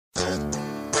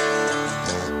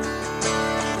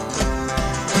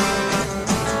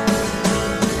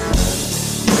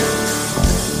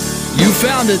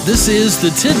found it. This is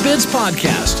the Tidbits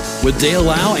Podcast with Dale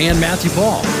Lau and Matthew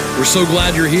Paul. We're so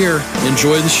glad you're here.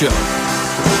 Enjoy the show.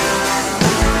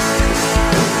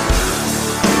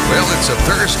 Well, it's a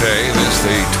Thursday. It is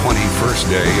the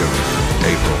 21st day of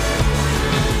April.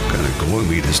 Kind of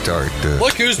gloomy to start.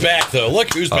 Look who's back, though.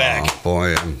 Look who's back.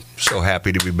 Boy, I'm so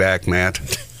happy to be back, Matt.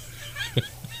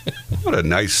 What a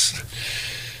nice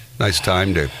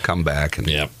time to come back and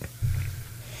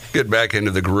get back into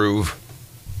the groove.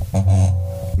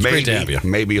 Great to have you.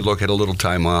 Maybe look at a little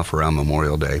time off around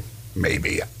Memorial Day.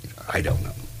 Maybe. I don't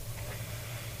know.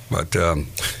 But,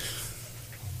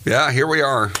 yeah, here we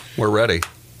are. We're ready.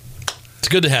 It's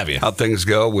good to have you. How'd things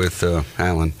go with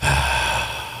Alan?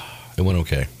 It went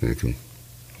okay. You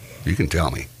can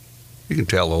tell me. You can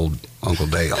tell old Uncle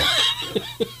Dale.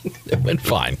 It went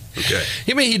fine. Okay.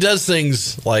 I mean, he does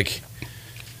things like,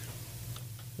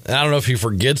 I don't know if he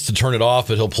forgets to turn it off,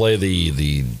 but he'll play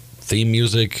the theme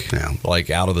music like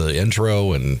out of the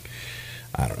intro, and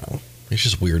I don't know. It's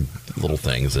just weird little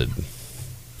things that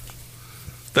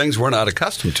things we're not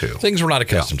accustomed to.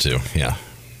 Yeah.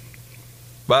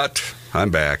 But I'm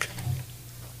back.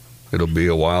 It'll be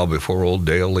a while before old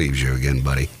Dale leaves you again,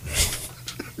 buddy.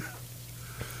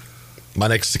 My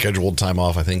next scheduled time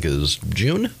off, I think, is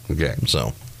June. Okay.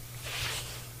 So,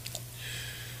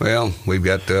 well, we've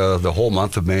got the whole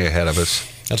month of May ahead of us.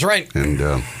 That's right.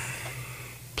 And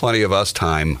plenty of us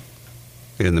time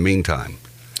in the meantime.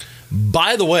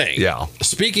 By the way, yeah.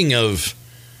 Speaking of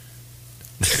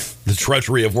the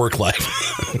treachery of work life,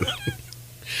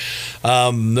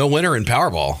 no winner in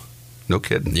Powerball. No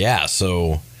kidding. Yeah,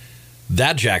 so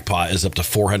that jackpot is up to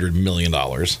 $400 million.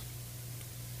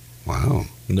 Wow.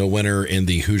 No winner in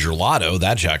the Hoosier Lotto.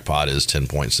 That jackpot is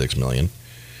 $10.6 million.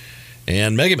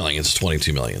 And Mega Millions is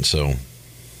 $22 million. So a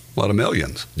lot of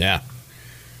millions. Yeah.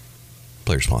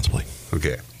 Play responsibly.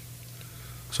 Okay.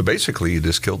 So basically, you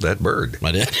just killed that bird.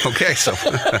 I did. Okay, so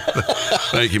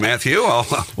thank you, Matthew. I'll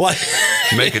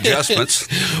make adjustments.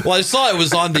 Well, I saw it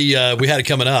was on the, we had it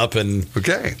coming up, and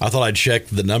okay. I thought I'd check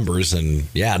the numbers, and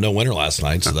no winner last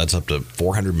night, so that's up to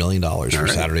 $400 million for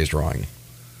Saturday's drawing.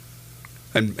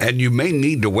 And you may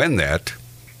need to win that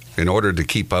in order to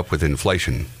keep up with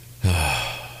inflation.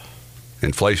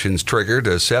 Inflation's triggered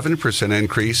a 7%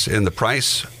 increase in the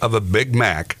price of a Big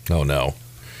Mac. Oh, no.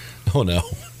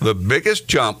 The biggest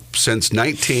jump since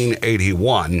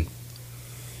 1981,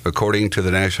 according to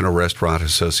the National Restaurant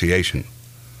Association.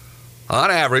 On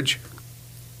average,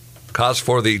 cost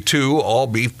for the 2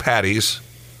 all-beef patties,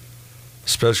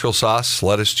 special sauce,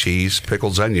 lettuce, cheese,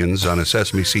 pickles, onions on a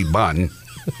sesame seed bun,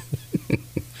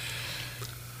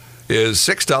 is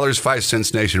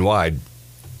 $6.05 nationwide.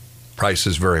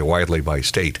 Prices vary widely by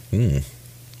state.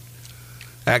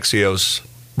 Axios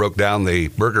broke down the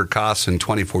burger costs in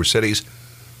 24 cities,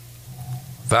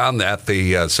 found that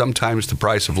sometimes the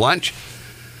price of lunch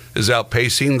is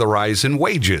outpacing the rise in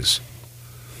wages.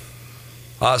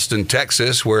 Austin,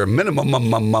 Texas, where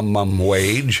minimum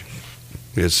wage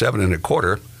is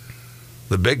 $7.25,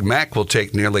 the Big Mac will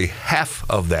take nearly half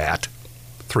of that,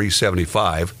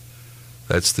 $3.75.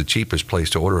 That's the cheapest place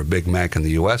to order a Big Mac in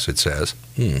the U.S., it says.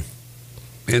 In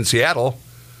Seattle,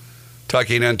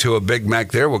 tucking into a Big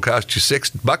Mac there will cost you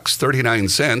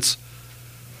 $6.39,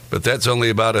 but that's only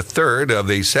about a third of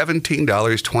the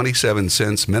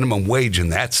 $17.27 minimum wage in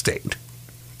that state.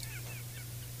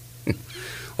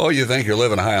 Oh, you think you're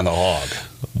living high on the hog.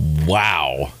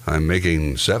 Wow. I'm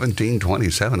making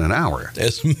 $17.27 an hour.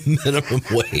 That's minimum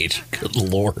wage. Good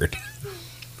Lord.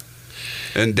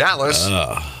 In Dallas,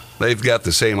 they've got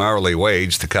the same hourly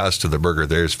wage. The cost of the burger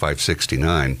there is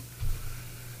 $5.69.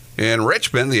 In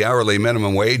Richmond, the hourly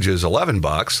minimum wage is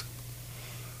 $11,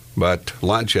 but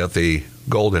lunch at the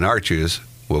Golden Arches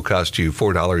will cost you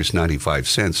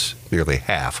 $4.95, nearly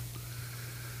half.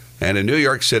 And in New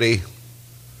York City,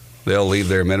 they'll leave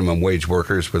their minimum wage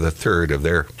workers with a third of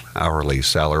their hourly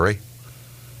salary.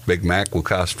 Big Mac will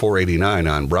cost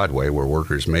 $4.89 on Broadway, where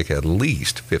workers make at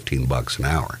least $15 an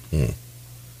hour.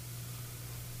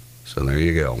 So there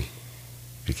you go.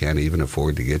 You can't even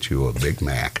afford to get you a Big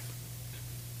Mac.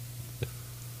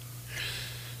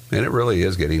 And it really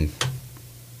is getting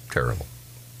terrible.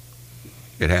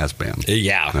 It has been.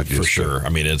 Yeah, for sure. I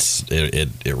mean,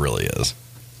 it really is.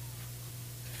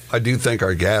 I do think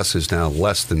our gas is now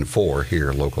less than $4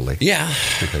 here locally. Yeah. I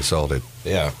think I sold it.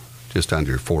 Yeah. Just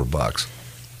under $4.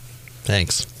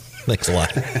 Thanks a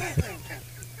lot.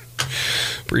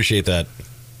 Appreciate that.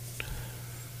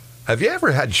 Have you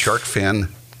ever had shark fin?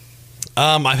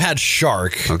 I've had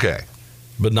shark. Okay.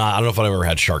 But I don't know if I've ever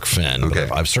had shark fin. Okay.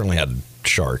 But I've certainly had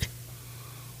shark.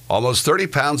 Almost 30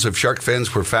 pounds of shark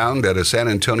fins were found at a San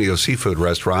Antonio seafood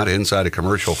restaurant inside a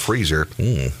commercial freezer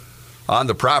on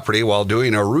the property while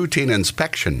doing a routine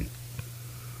inspection.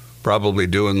 Probably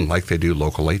doing like they do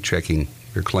locally, checking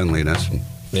your cleanliness and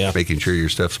making sure your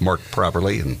stuff's marked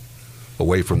properly and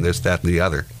away from this, that, and the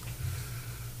other.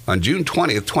 On June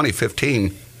 20th,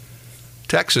 2015,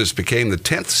 Texas became the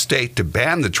 10th state to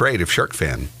ban the trade of shark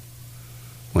fin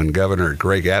when Governor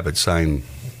Greg Abbott signed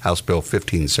House Bill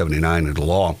 1579 into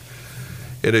law.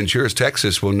 It ensures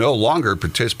Texas will no longer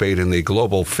participate in the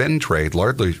global fin trade,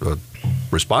 largely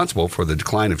responsible for the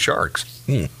decline of sharks.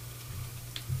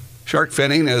 Shark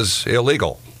finning is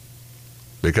illegal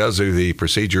because of the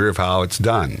procedure of how it's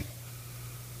done.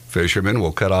 Fishermen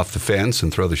will cut off the fins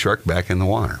and throw the shark back in the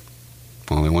water.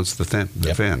 Only once the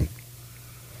fin.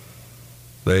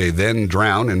 They then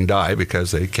drown and die because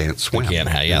they can't swim.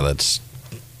 That's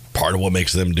part of what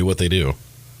makes them do what they do.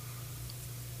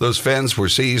 Those fins were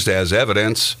seized as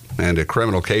evidence, and a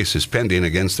criminal case is pending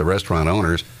against the restaurant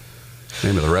owners. The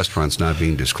name of the restaurant's not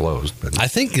being disclosed. But I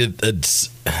think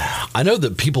it's... I know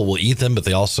that people will eat them, but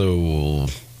they also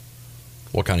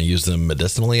will kind of use them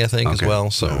medicinally, I think, as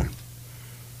well. So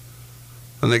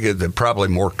I think they're probably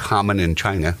more common in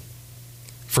China.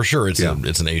 For sure, it's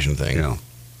an Asian thing. Yeah.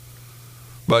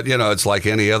 But, it's like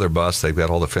any other bus. They've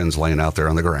got all the fins laying out there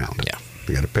on the ground. Yeah.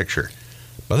 You got a picture.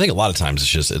 But I think a lot of times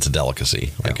it's a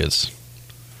delicacy.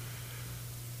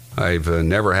 I've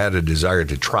never had a desire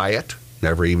to try it.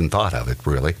 Never even thought of it,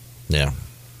 really. Yeah.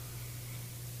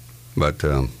 But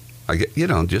I get,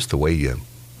 just the way you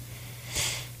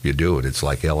do it, it's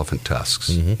like elephant tusks.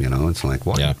 It's like,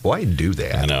 why do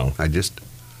that? I know. I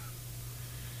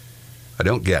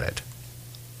don't get it.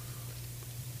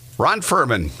 Ron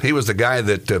Furman, he was the guy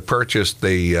that purchased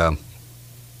the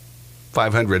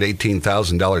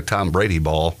 $518,000 Tom Brady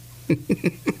ball.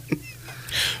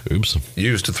 Oops.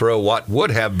 Used to throw what would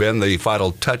have been the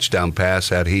final touchdown pass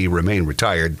had he remained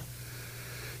retired.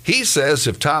 He says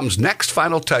if Tom's next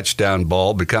final touchdown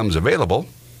ball becomes available,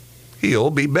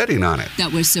 he'll be betting on it.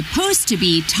 That was supposed to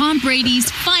be Tom Brady's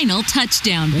final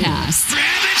touchdown pass.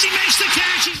 He makes the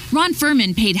catch. Ron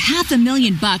Furman paid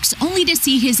 $500,000 only to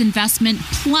see his investment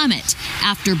plummet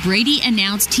after Brady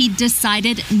announced he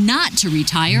decided not to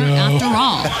retire after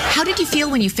all. How did you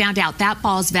feel when you found out that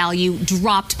ball's value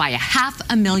dropped by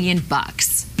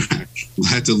 $500,000? I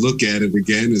had to look at it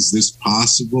again. Is this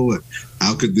possible?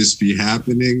 How could this be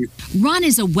happening? Ron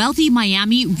is a wealthy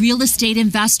Miami real estate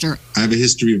investor. I have a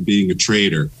history of being a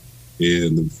trader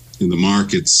in the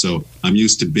markets, so I'm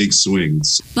used to big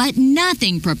swings. But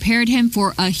nothing prepared him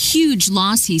for a huge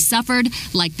loss he suffered,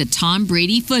 like the Tom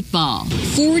Brady football.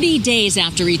 40 days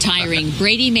after retiring,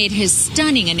 Brady made his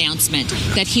stunning announcement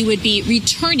that he would be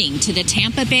returning to the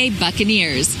Tampa Bay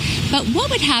Buccaneers. But what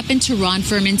would happen to Ron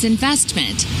Furman's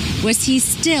investment? Was he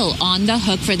still on the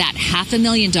hook for that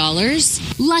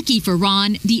 $500,000? Lucky for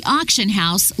Ron, the auction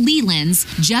house, Leland's,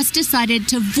 just decided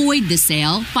to void the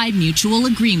sale by mutual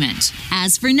agreement.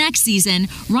 As for next season,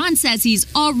 Ron says he's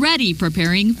already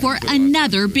preparing for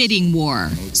another bidding war.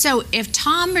 So if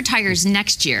Tom retires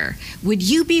next year, would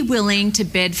you be willing to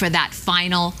bid for that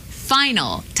final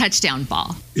touchdown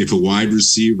ball? If a wide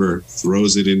receiver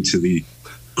throws it into the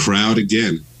crowd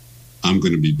again, I'm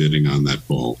going to be bidding on that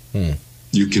ball.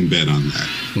 You can bet on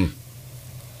that.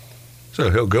 So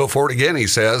he'll go for it again, he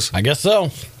says. I guess so.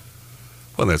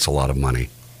 Well, that's a lot of money.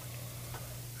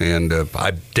 And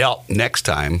I doubt next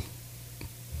time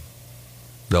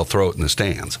they'll throw it in the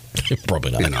stands.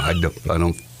 Probably not. I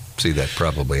don't see that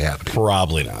probably happening.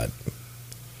 Probably not.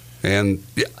 And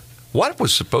what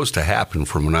was supposed to happen,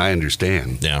 from what I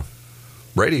understand,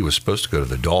 Brady was supposed to go to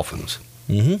the Dolphins.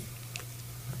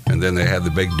 Mm-hmm. And then they had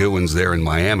the big doings there in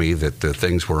Miami that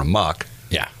things were amok.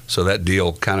 Yeah. So that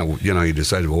deal kind of, he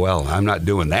decided, well, I'm not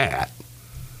doing that.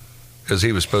 Because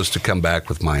he was supposed to come back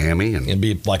with Miami. And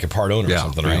be like a part owner or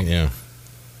something, right? Yeah.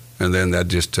 And then that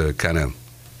just so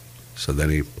then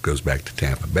he goes back to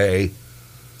Tampa Bay.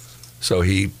 So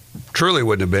he truly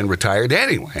wouldn't have been retired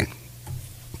anyway.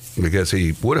 Because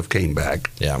he would have came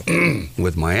back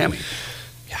with Miami.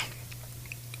 Yeah.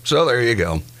 So there you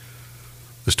go.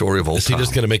 The story of old Is he Tom.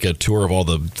 just going to make a tour of all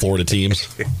the Florida teams?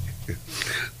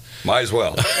 Might as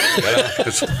well.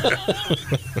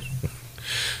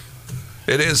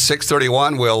 It is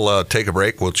 6:31. We'll take a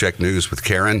break. We'll check news with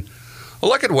Karen. A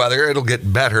look at weather. It'll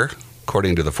get better.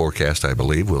 According to the forecast, I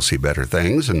believe we'll see better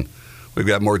things. And we've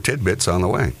got more tidbits on the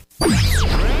way.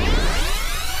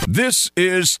 This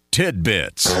is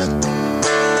Tidbits.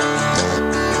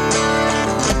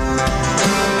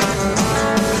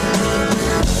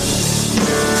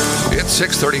 It's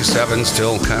 6:37,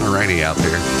 still kind of rainy out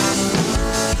there.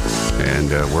 And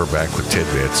we're back with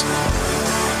Tidbits.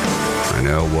 I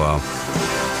know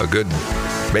a good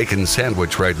bacon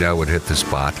sandwich right now would hit the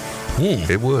spot.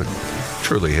 It would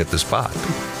truly hit the spot.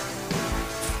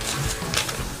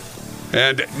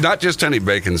 And not just any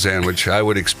bacon sandwich. I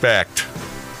would expect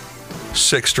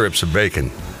 6 strips of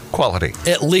bacon. Quality.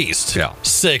 At least. Yeah.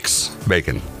 6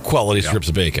 bacon. quality strips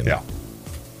of bacon. Yeah.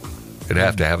 It'd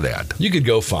have to have that. You could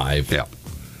go 5. Yeah.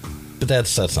 But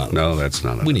that's not. No, that's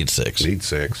not enough. We need 6. Need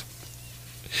 6.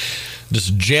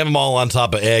 Just jam them all on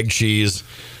top of egg, cheese,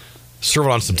 serve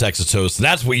it on some Texas toast. And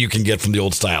that's what you can get from the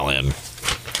Old Style Inn.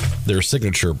 Their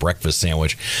signature breakfast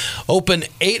sandwich. Open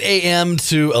 8 a.m.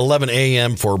 to 11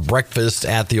 a.m. for breakfast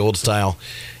at the Old Style.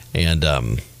 And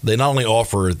they not only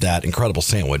offer that incredible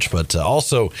sandwich, but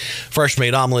also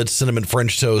fresh-made omelets, cinnamon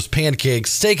French toast,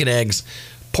 pancakes, steak and eggs,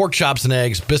 pork chops and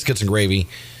eggs, biscuits and gravy,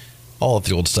 all at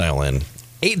the Old Style Inn.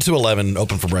 8 to 11,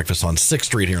 open for breakfast on 6th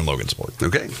Street here in Logansport.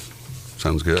 Okay.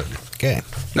 Sounds good. Okay.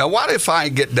 Now, what if I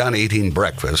get done eating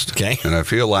breakfast and I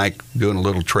feel like doing a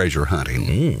little treasure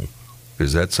hunting?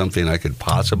 Is that something I could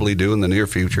possibly do in the near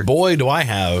future? Boy, do I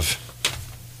have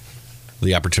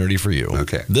the opportunity for you.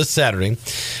 Okay. This Saturday,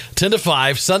 10 to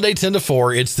 5, Sunday 10 to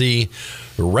 4, it's the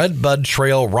Red Bud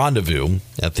Trail Rendezvous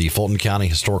at the Fulton County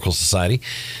Historical Society,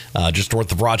 just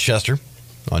north of Rochester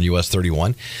on US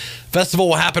 31. Festival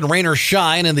will happen rain or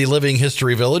shine in the Living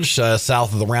History Village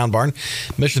south of the Round Barn.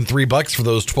 Admission $3 for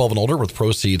those 12 and older, with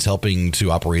proceeds helping to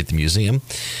operate the museum.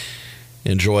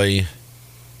 Enjoy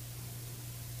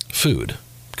food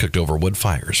cooked over wood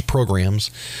fires, programs,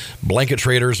 blanket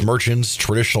traders, merchants,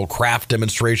 traditional craft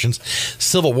demonstrations,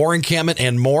 Civil War encampment,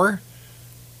 and more.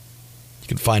 You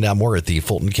can find out more at the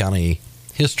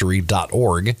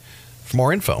FultonCountyHistory.org for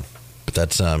more info. But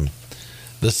that's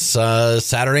this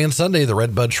Saturday and Sunday, the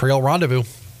Red Bud Trail Rendezvous.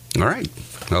 All right.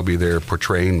 I'll be there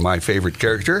portraying my favorite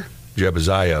character,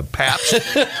 Jebediah Pabst,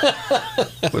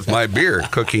 with my beer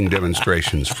cooking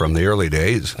demonstrations from the early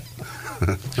days.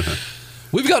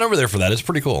 We've gone over there for that. It's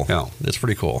pretty cool. Yeah. It's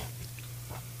pretty cool.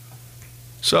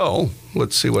 So,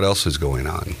 let's see what else is going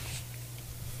on.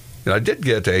 I did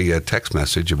get a text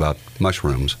message about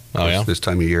mushrooms. Oh, yeah? This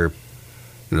time of year,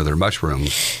 they're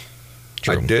mushrooms.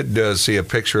 True. I did see a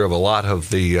picture of a lot of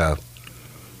the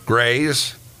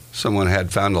grays. Someone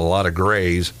had found a lot of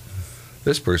grays.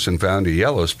 This person found a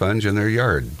yellow sponge in their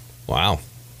yard. Wow.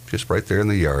 Just right there in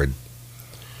the yard.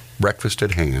 Breakfast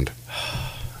at hand.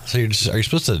 So are you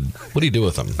supposed to, what do you do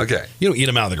with them? Okay. You don't eat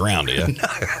them out of the ground, do you?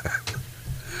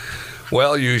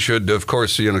 Well, you should, of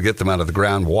course, get them out of the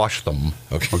ground, wash them.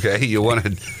 Okay? You want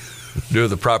to do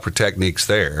the proper techniques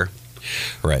there.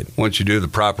 Right. Once you do the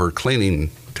proper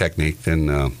cleaning technique,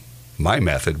 then my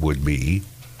method would be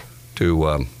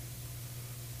to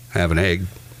have an egg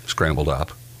scrambled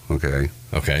up. Okay?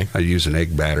 Okay. I use an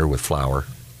egg batter with flour.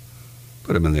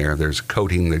 Put them in there. There's a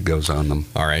coating that goes on them.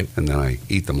 All right. And then I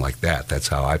eat them like that. That's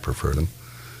how I prefer them.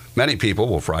 Many people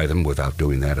will fry them without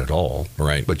doing that at all.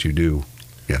 Right. But you do.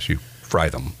 Yes, you fry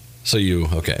them. So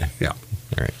okay. Yeah.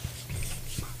 All right.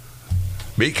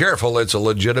 Be careful. It's a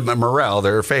legitimate morel.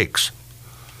 They're fakes.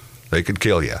 They could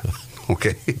kill you.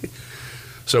 Okay?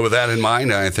 So with that in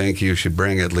mind, I think you should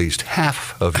bring at least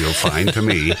half of your find to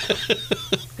me.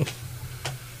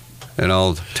 And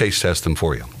I'll taste test them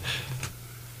for you.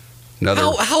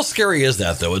 How scary is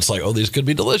that, though? It's like, these could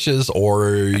be delicious,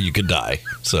 or you could die.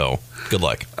 So, good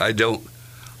luck. I don't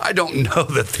know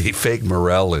that the fake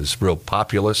morel is real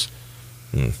populous.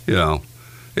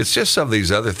 It's just some of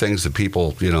these other things that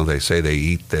people, they say they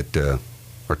eat that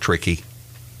are tricky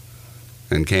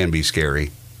and can be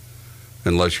scary.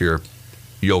 Unless you're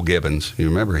Yo Gibbons. You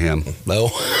remember him?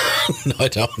 No. No, I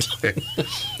don't.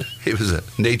 He was a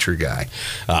nature guy.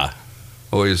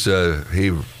 Always,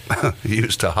 he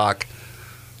used to hawk,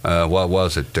 what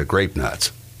was it, grape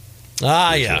nuts.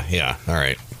 Yeah. All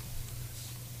right.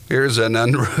 Here's an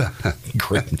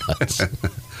grape nuts.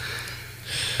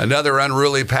 Another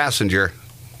unruly passenger.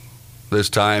 This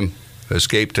time,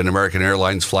 escaped an American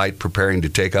Airlines flight preparing to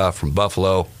take off from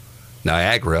Buffalo,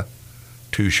 Niagara,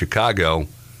 to Chicago.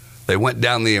 They went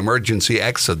down the emergency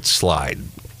exit slide.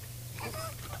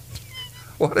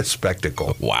 What a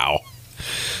spectacle. Wow.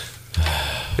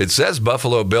 It says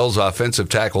Buffalo Bills offensive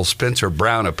tackle Spencer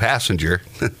Brown, a passenger,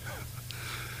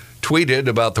 tweeted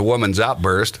about the woman's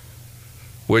outburst,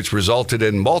 which resulted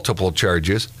in multiple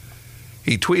charges.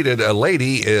 He tweeted, "A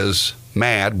lady is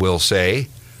mad, we'll say,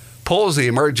 pulls the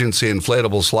emergency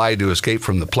inflatable slide to escape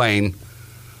from the plane.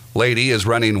 Lady is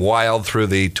running wild through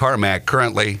the tarmac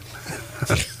currently.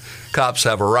 Cops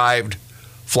have arrived.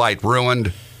 Flight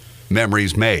ruined.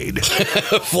 Memories made."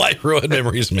 Flight ruined,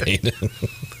 memories made.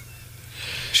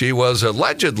 She was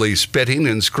allegedly spitting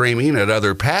and screaming at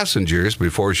other passengers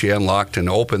before she unlocked and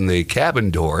opened the cabin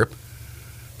door,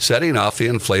 setting off the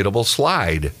inflatable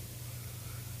slide.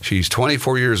 She's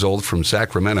 24 years old from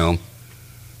Sacramento,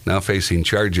 now facing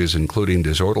charges including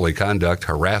disorderly conduct,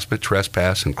 harassment,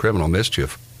 trespass, and criminal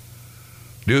mischief.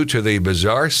 Due to the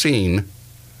bizarre scene,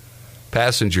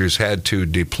 passengers had to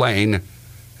deplane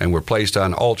and were placed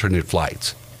on alternate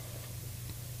flights.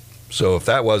 So if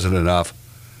that wasn't enough,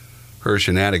 her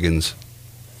shenanigans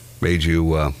made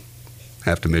you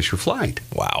have to miss your flight.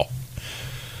 Wow.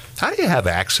 How do you have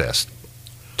access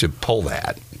to pull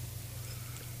that?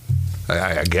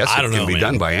 I guess it can be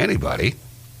done by anybody.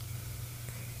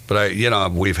 But,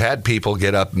 we've had people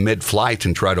get up mid-flight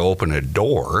and try to open a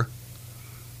door,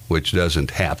 which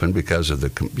doesn't happen because of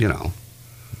the,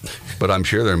 But I'm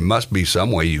sure there must be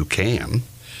some way you can.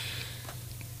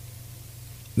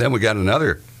 Then we got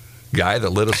another guy that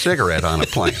lit a cigarette on a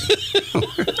plane.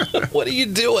 What are you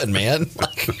doing, man?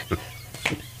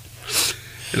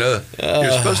 You're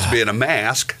supposed to be in a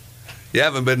mask. You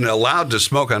haven't been allowed to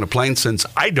smoke on a plane since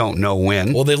I don't know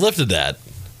when. Well, they lifted that.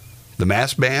 The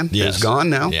mask ban is gone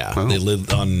now? Yeah. Oh. They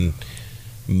lived on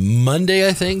Monday,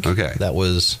 I think. Okay. That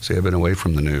was... See, I've been away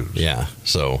from the news. Yeah,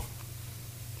 so...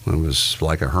 It was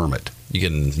like a hermit. You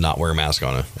can not wear a mask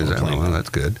on a plane. Well, that's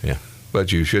good. Yeah.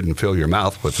 But you shouldn't fill your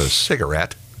mouth with a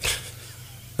cigarette.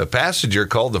 A passenger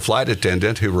called the flight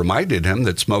attendant who reminded him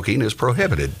that smoking is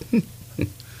prohibited.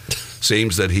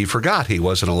 Seems that he forgot he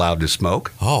wasn't allowed to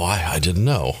smoke. Oh, I didn't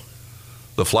know.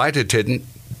 The flight attendant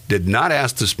did not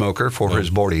ask the smoker for his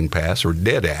boarding pass, or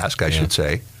did ask, I should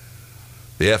say.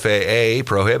 The FAA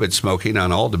prohibits smoking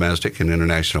on all domestic and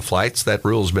international flights. That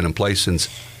rule has been in place since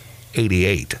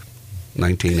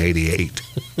 1988.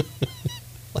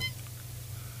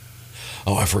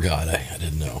 Oh, I forgot. I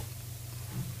didn't know.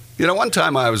 One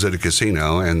time I was at a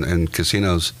casino, and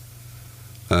casinos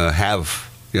have,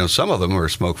 some of them are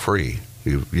smoke-free,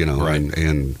 Right.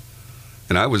 and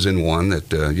I was in one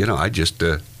that, I just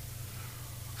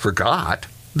forgot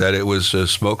that it was a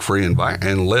smoke-free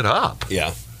and lit up.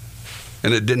 Yeah.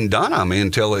 And it didn't dawn on me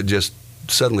until it just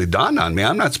suddenly dawned on me,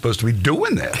 I'm not supposed to be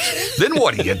doing this. Then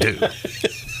what do you do?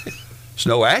 There's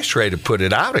no ashtray to put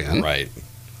it out in. Right.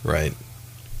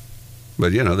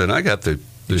 But, then I got the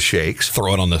shakes.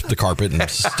 Throw it on the carpet and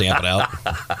stamp it out.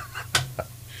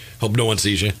 Hope no one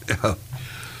sees you.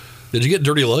 Did you get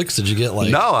dirty looks? Did you get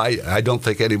No, I don't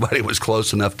think anybody was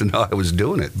close enough to know I was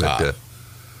doing it. But,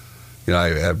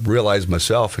 I realized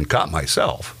myself and caught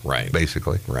myself. Right.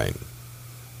 Basically. Right.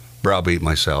 Browbeat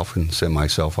myself and sent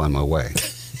myself on my way.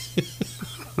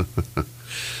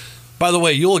 By the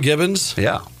way, Euell Gibbons.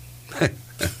 Yeah.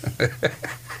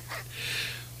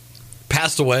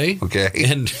 Passed away. Okay.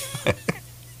 In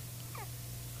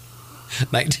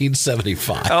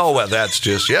 1975. Oh, well, that's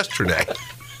just yesterday.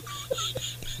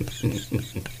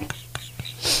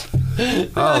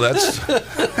 Oh, that's...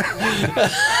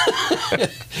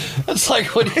 It's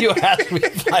like when you asked me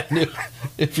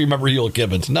if you remember Euell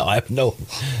Gibbons. No, I have no.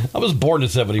 I was born in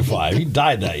 75. He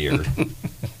died that year.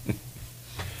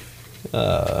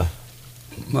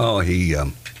 Well, he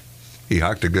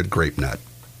hocked a good grape nut.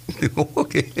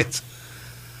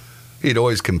 He'd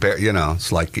always compare,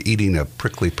 it's like eating a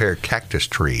prickly pear cactus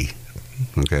tree.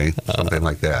 Okay, something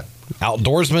like that.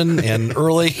 Outdoorsman and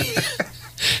early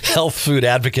health food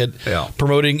advocate,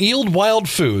 promoting Yield Wild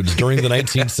Foods during the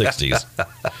 1960s.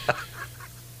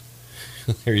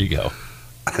 There you go.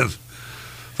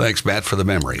 Thanks, Matt, for the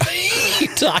memory. He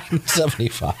died in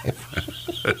 75.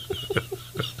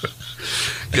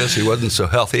 Guess he wasn't so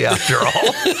healthy after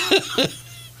all.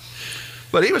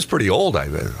 But he was pretty old, I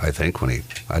think, when he...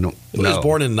 I don't know. He was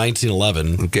born in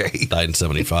 1911. Okay. Died in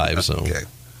 75, so... Okay.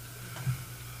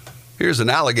 Here's an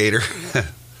alligator.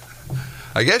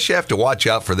 I guess you have to watch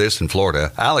out for this in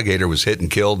Florida. Alligator was hit and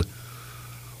killed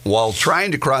while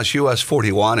trying to cross US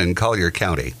 41 in Collier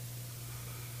County.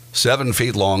 7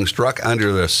 feet long, struck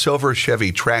under the silver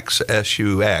Chevy Trax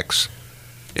SUX,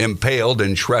 impaled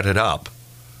and shredded up.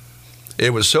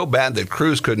 It was so bad that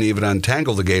crews couldn't even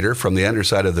untangle the gator from the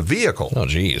underside of the vehicle. Oh,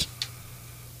 geez.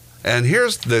 And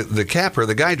here's the capper.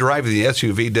 The guy driving the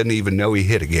SUV didn't even know he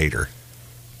hit a gator.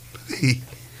 He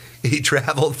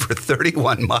traveled for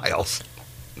 31 miles.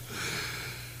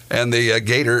 And the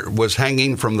gator was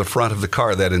hanging from the front of the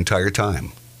car that entire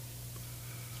time.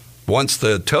 Once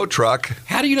the tow truck...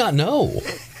 How do you not know?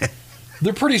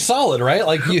 They're pretty solid, right?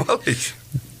 Like you... Well,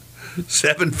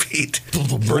 7 feet.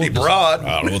 Pretty broad.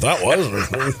 I don't know what that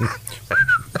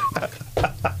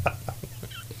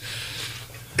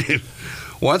was.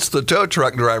 Once the tow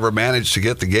truck driver managed to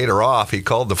get the gator off, he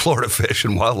called the Florida Fish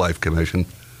and Wildlife Commission.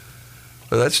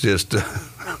 Well, that's just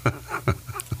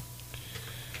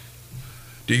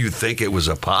Do you think it was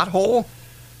a pothole?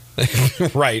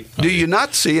 Right. Do you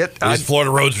not see it? These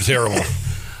Florida roads are terrible.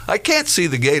 I can't see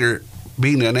the gator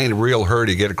being in any real hurry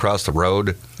to get across the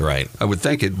road. Right. I would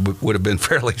think it would have been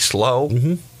fairly slow.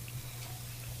 Mm-hmm.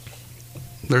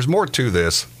 There's more to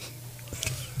this.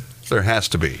 There has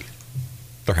to be.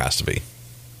 There has to be.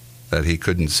 That he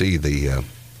couldn't see the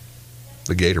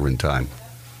gator in time.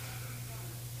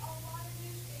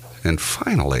 And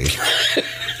finally,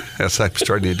 as I'm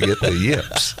starting to get the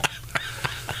yips,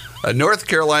 a North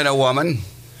Carolina woman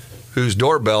whose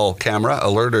doorbell camera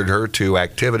alerted her to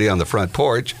activity on the front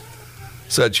porch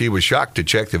said she was shocked to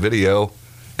check the video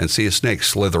and see a snake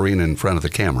slithering in front of the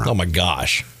camera. Oh, my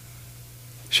gosh.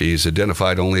 She's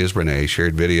identified only as Renee,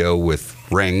 shared video with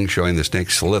Ring showing the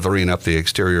snake slithering up the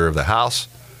exterior of the house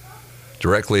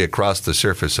directly across the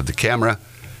surface of the camera.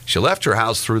 She left her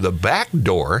house through the back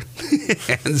door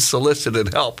and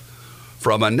solicited help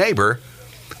from a neighbor,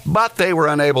 but they were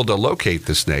unable to locate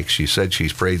the snake. She said she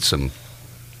sprayed some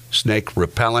snake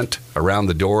repellent around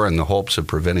the door in the hopes of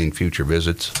preventing future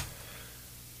visits.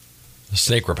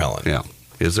 Snake repellent. Yeah.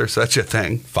 Is there such a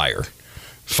thing? Fire.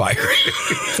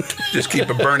 Just keep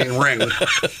a burning ring.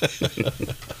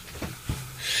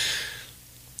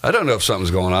 I don't know if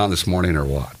something's going on this morning or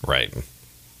what. Right.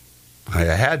 I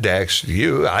had to ask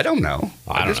you. I don't know.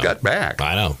 I just got back.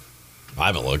 I know. I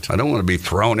haven't looked. I don't want to be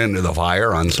thrown into the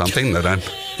fire on something that I'm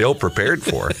ill prepared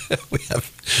for. We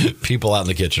have people out in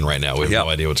the kitchen right now. We have no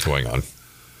idea what's going on.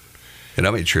 And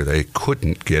I made sure they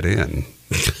couldn't get in.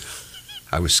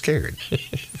 I was scared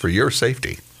for your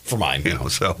safety. For mine.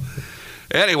 So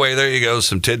anyway, there you go.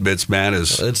 Some tidbits, man.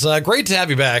 It's great to have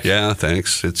you back. Yeah,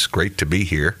 thanks. It's great to be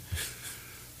here.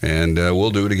 And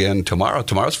we'll do it again tomorrow.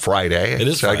 Tomorrow's Friday. It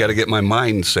is so Friday. I got to get my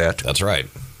mind set. That's right.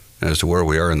 As to where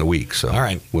we are in the week. So all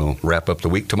right. We'll wrap up the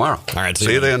week tomorrow. All right.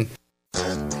 See you then.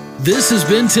 This has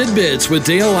been Tidbits with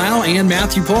Dale Lau and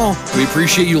Matthew Paul. We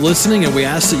appreciate you listening, and we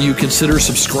ask that you consider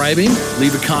subscribing,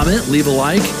 leave a comment, leave a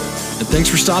like, and thanks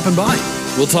for stopping by.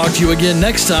 We'll talk to you again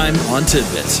next time on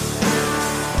Tidbits.